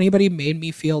anytime like anybody made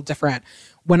me feel different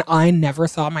when I never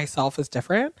saw myself as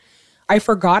different, I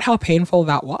forgot how painful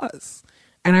that was.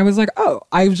 And I was like, oh,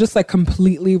 I've just like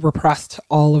completely repressed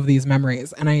all of these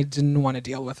memories and I didn't want to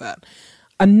deal with it.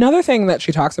 Another thing that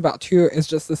she talks about too is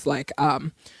just this like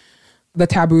the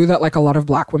taboo that like a lot of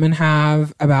Black women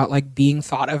have about like being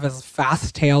thought of as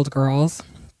fast-tailed girls.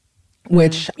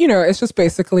 Which, you know, it's just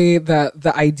basically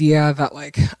the idea that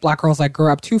like Black girls like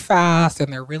grow up too fast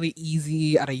and they're really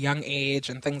easy at a young age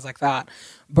and things like that.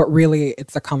 But really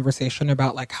it's a conversation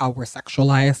about like how we're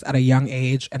sexualized at a young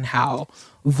age and how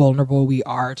vulnerable we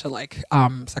are to like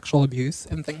sexual abuse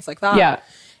and things like that. Yeah.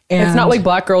 And it's not like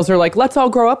Black girls are like, let's all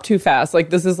grow up too fast. Like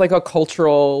this is like a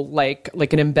cultural, like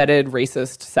an embedded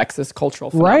racist, sexist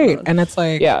cultural phenomenon. Right. And it's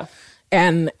like, yeah.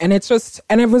 And it's just,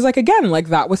 and it was like, again, like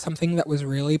that was something that was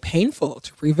really painful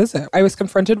to revisit. I was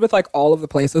confronted with like all of the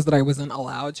places that I wasn't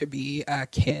allowed to be a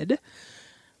kid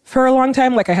for a long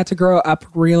time. Like I had to grow up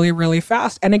really, really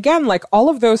fast. And again, like all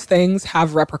of those things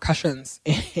have repercussions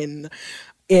in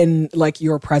like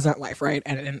your present life, right?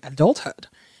 And in adulthood.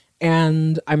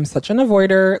 And I'm such an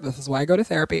avoider. This is why I go to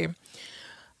therapy.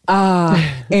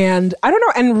 And I don't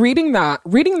know. And reading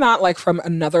that like from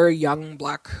another young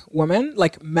Black woman,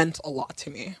 like meant a lot to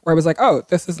me where I was like, oh,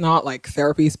 this is not like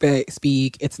therapy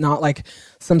speak. It's not like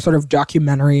some sort of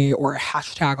documentary or a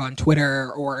hashtag on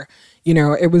Twitter or, you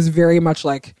know, it was very much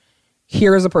like,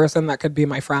 here's a person that could be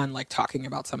my friend, like talking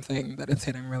about something that is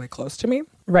hitting really close to me.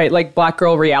 Right. Like Black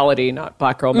girl reality, not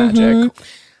Black girl magic.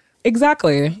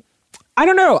 Exactly. I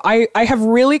don't know. I have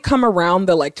really come around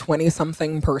the like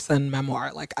 20-something person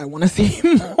memoir. Like I want to see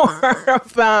more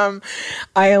of them.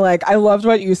 I loved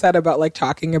what you said about like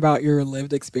talking about your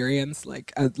lived experience,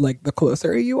 like the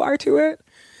closer you are to it,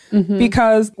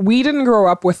 because we didn't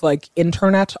grow up with like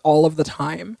internet all of the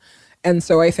time. And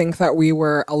so I think that we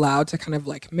were allowed to kind of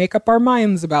like make up our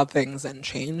minds about things and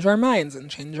change our minds and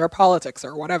change our politics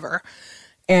or whatever.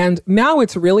 And now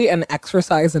it's really an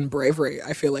exercise in bravery,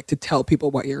 I feel like, to tell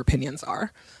people what your opinions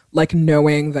are. Like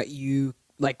knowing that you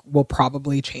like will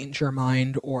probably change your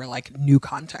mind or like new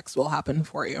context will happen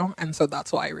for you. And so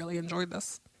that's why I really enjoyed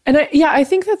this. And I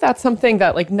think that that's something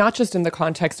that like not just in the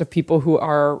context of people who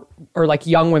are or like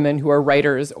young women who are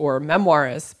writers or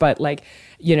memoirists, but like,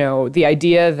 you know, the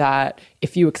idea that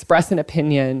if you express an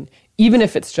opinion, even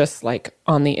if it's just like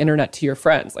on the internet to your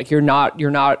friends, like you're not,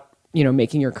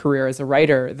 making your career as a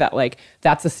writer, that like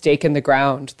that's a stake in the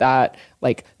ground that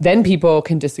like then people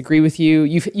can disagree with you.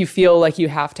 You feel like you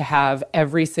have to have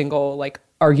every single like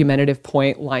argumentative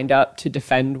point lined up to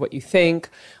defend what you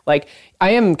think. Like I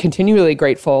am continually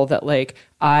grateful that like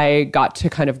I got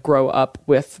to kind of grow up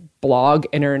with blog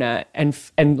internet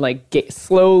and like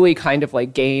slowly kind of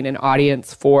like gain an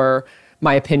audience for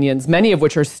my opinions, many of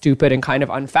which are stupid and kind of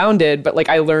unfounded, but like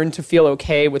I learned to feel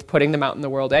okay with putting them out in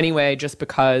the world anyway, just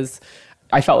because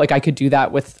I felt like I could do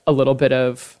that with a little bit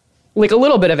of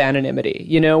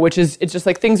anonymity, which is, it's just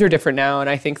like things are different now.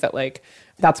 And I think that like,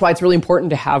 that's why it's really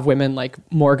important to have women like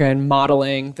Morgan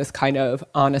modeling this kind of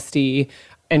honesty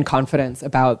and confidence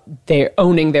about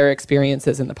owning their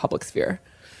experiences in the public sphere.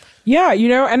 Yeah,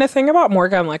 and the thing about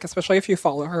Morgan, like, especially if you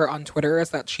follow her on Twitter,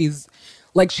 is that she's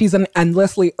an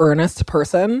endlessly earnest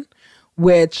person,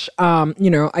 which,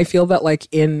 I feel that like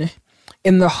in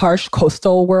the harsh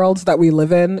coastal worlds that we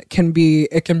live in it can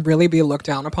really be looked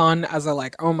down upon as a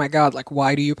like, oh my God, like,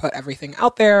 why do you put everything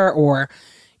out there? Or,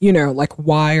 like,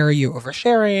 why are you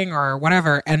oversharing or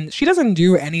whatever? And she doesn't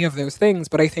do any of those things,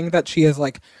 but I think that she is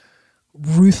like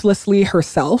ruthlessly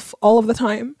herself all of the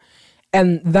time.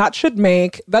 And that should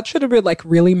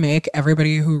really make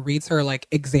everybody who reads her like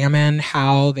examine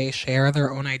how they share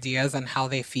their own ideas and how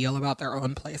they feel about their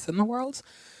own place in the world.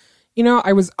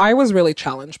 I was really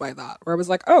challenged by that, where I was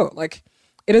like, oh, like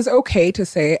it is okay to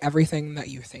say everything that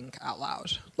you think out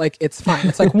loud. Like it's fine.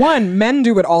 It's like men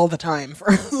do it all the time.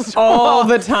 All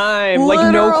the time,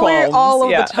 like no qualms. All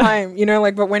of the time,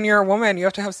 but when you're a woman, you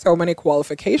have to have so many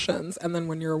qualifications, and then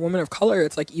when you're a woman of color,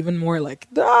 it's like even more like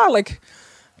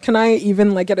can I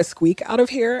even like get a squeak out of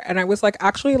here? And I was like,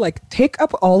 actually, like take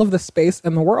up all of the space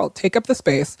in the world. Take up the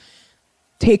space.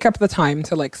 Take up the time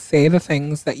to like say the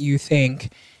things that you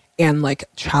think and like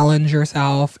challenge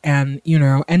yourself and,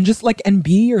 and just like, and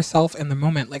be yourself in the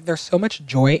moment. Like there's so much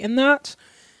joy in that.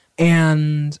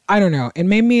 And I don't know, it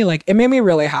made me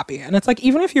really happy. And it's like,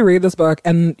 even if you read this book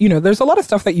and, there's a lot of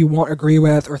stuff that you won't agree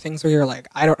with or things where you're like,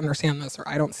 I don't understand this or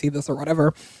I don't see this or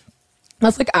whatever.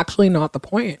 That's like actually not the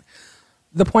point.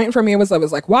 The point for me was I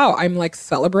was like, wow, I'm like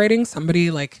celebrating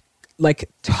somebody like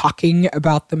talking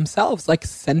about themselves, like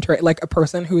a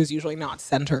person who is usually not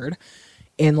centered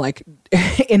in like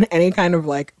in any kind of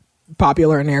like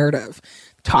popular narrative,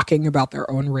 talking about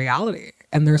their own reality.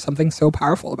 And there's something so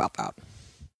powerful about that.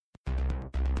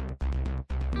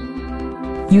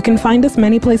 You can find us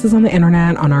many places on the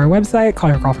internet on our website,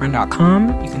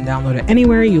 callyourgirlfriend.com. You can download it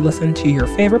anywhere you listen to your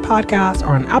favorite podcast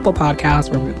or on Apple Podcasts,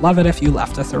 where we'd love it if you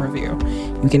left us a review.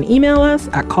 You can email us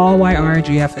at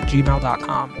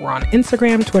callyrgf@gmail.com. We're on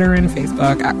Instagram, Twitter, and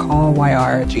Facebook at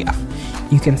callyrgf.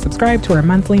 You can subscribe to our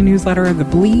monthly newsletter, The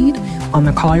Bleed, on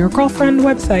the Call Your Girlfriend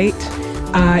website.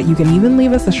 You can even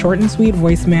leave us a short and sweet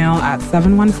voicemail at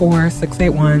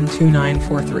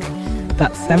 714-681-2943.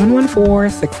 That's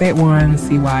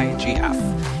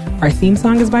 714-681-CYGF. Our theme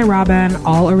song is by Robin.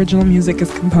 All original music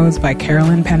is composed by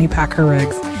Carolyn Pennypacker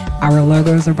Riggs. Our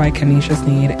logos are by Kanisha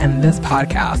Sneed, and this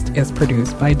podcast is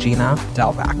produced by Gina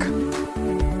Delvac.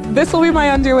 This Will Be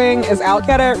My Undoing is out.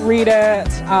 Get it, read it,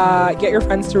 get your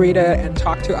friends to read it, and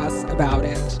talk to us about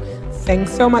it.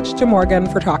 Thanks so much to Morgan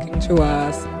for talking to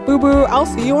us. Boo boo, I'll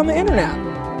see you on the internet.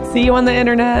 See you on the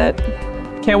internet.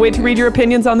 Can't wait to read your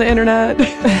opinions on the internet.